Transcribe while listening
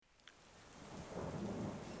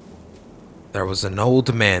There was an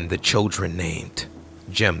old man the children named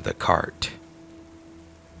Jim the Cart.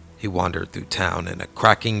 He wandered through town in a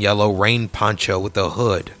cracking yellow rain poncho with a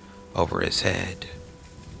hood over his head.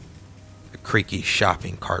 A creaky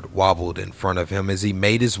shopping cart wobbled in front of him as he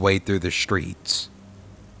made his way through the streets.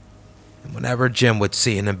 And whenever Jim would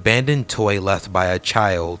see an abandoned toy left by a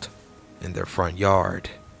child in their front yard,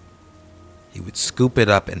 he would scoop it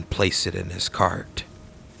up and place it in his cart,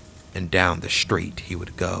 and down the street he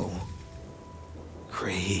would go.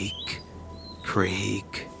 Creak,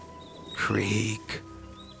 creak, creak,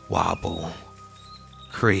 wobble.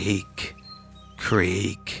 Creak,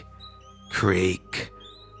 creak, creak,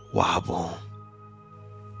 wobble.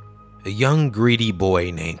 A young greedy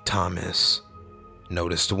boy named Thomas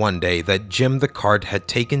noticed one day that Jim the Cart had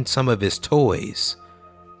taken some of his toys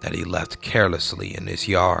that he left carelessly in his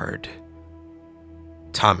yard.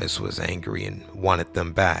 Thomas was angry and wanted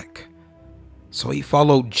them back, so he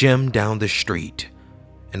followed Jim down the street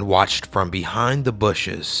and watched from behind the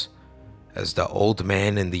bushes as the old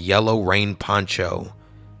man in the yellow rain poncho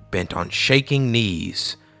bent on shaking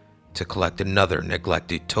knees to collect another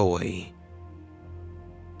neglected toy.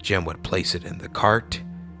 Jim would place it in the cart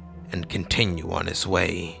and continue on his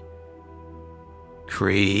way.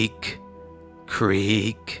 Creak,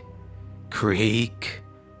 creak, creak.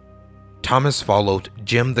 Thomas followed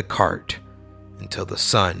Jim the Cart until the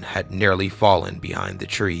sun had nearly fallen behind the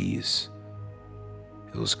trees.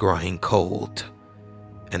 It was growing cold,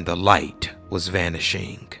 and the light was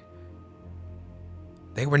vanishing.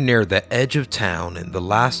 They were near the edge of town, and the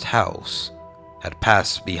last house had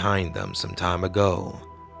passed behind them some time ago.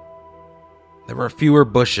 There were fewer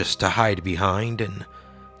bushes to hide behind, and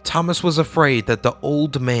Thomas was afraid that the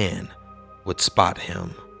old man would spot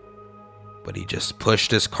him. But he just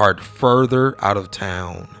pushed his cart further out of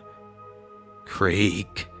town.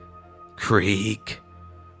 Creak, creak,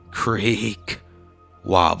 creak,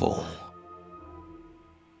 wobble.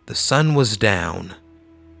 The sun was down,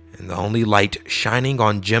 and the only light shining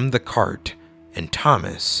on Jim the Cart and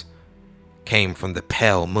Thomas came from the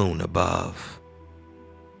pale moon above.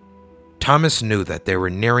 Thomas knew that they were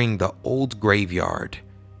nearing the old graveyard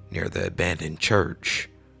near the abandoned church.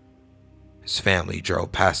 His family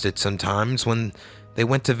drove past it sometimes when they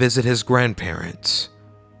went to visit his grandparents.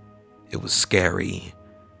 It was scary,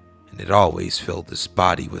 and it always filled his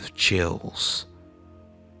body with chills.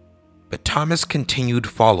 But Thomas continued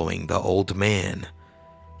following the old man,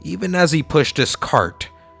 even as he pushed his cart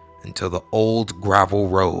into the old gravel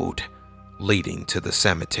road leading to the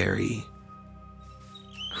cemetery.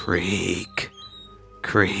 Creak,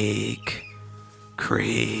 creak,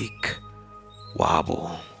 creak,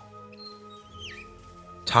 wobble.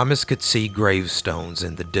 Thomas could see gravestones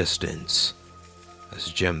in the distance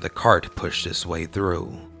as Jim the Cart pushed his way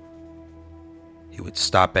through. He would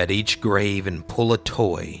stop at each grave and pull a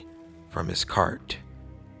toy from his cart,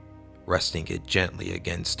 resting it gently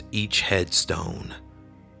against each headstone.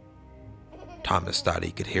 Thomas thought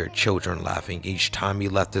he could hear children laughing each time he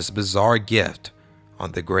left this bizarre gift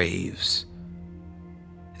on the graves.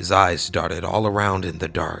 His eyes darted all around in the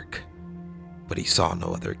dark, but he saw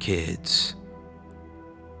no other kids.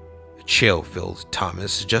 A chill filled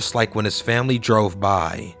Thomas, just like when his family drove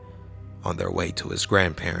by on their way to his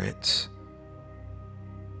grandparents.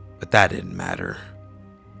 But that didn't matter.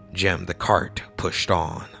 Jim the Cart pushed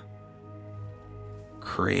on.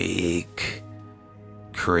 Creak,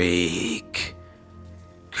 creak,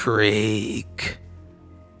 creak,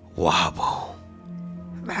 wobble.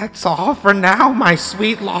 That's all for now, my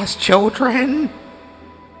sweet lost children,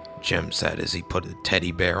 Jim said as he put a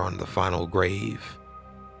teddy bear on the final grave.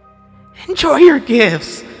 Enjoy your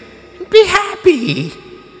gifts and be happy.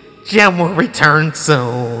 Jim will return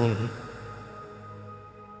soon.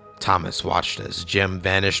 Thomas watched as Jim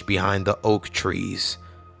vanished behind the oak trees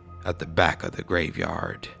at the back of the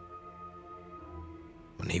graveyard.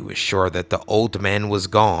 When he was sure that the old man was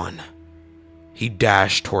gone, he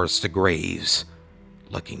dashed towards the graves,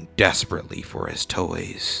 looking desperately for his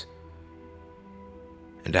toys.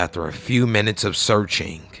 And after a few minutes of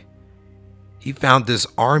searching, he found this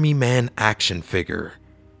army man action figure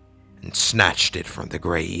and snatched it from the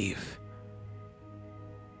grave.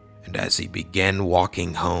 And as he began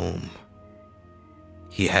walking home,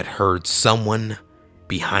 he had heard someone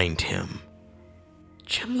behind him.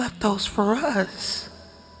 Jim left those for us,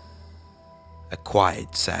 a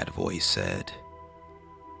quiet, sad voice said.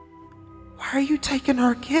 Why are you taking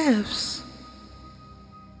our gifts?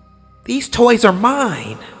 These toys are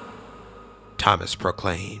mine, Thomas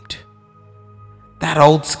proclaimed. That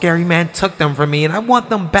old scary man took them from me and I want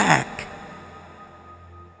them back.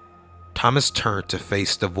 Thomas turned to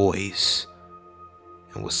face the voice,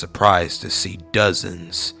 and was surprised to see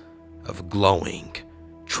dozens of glowing,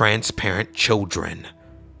 transparent children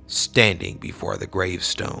standing before the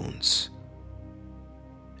gravestones.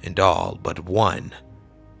 And all but one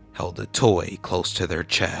held a toy close to their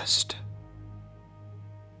chest.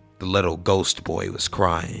 The little ghost boy was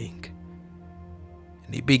crying,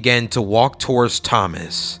 and he began to walk towards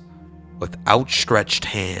Thomas with outstretched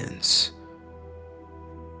hands.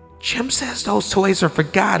 Jim says those toys are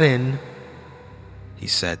forgotten, he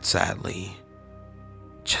said sadly.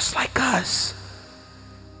 Just like us.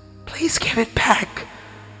 Please give it back,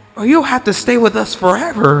 or you'll have to stay with us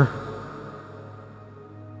forever.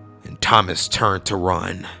 And Thomas turned to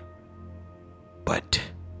run, but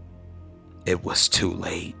it was too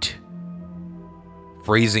late.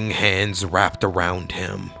 Freezing hands wrapped around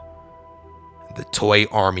him. The toy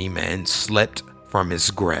army man slipped from his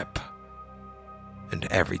grip, and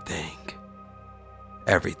everything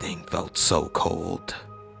felt so cold.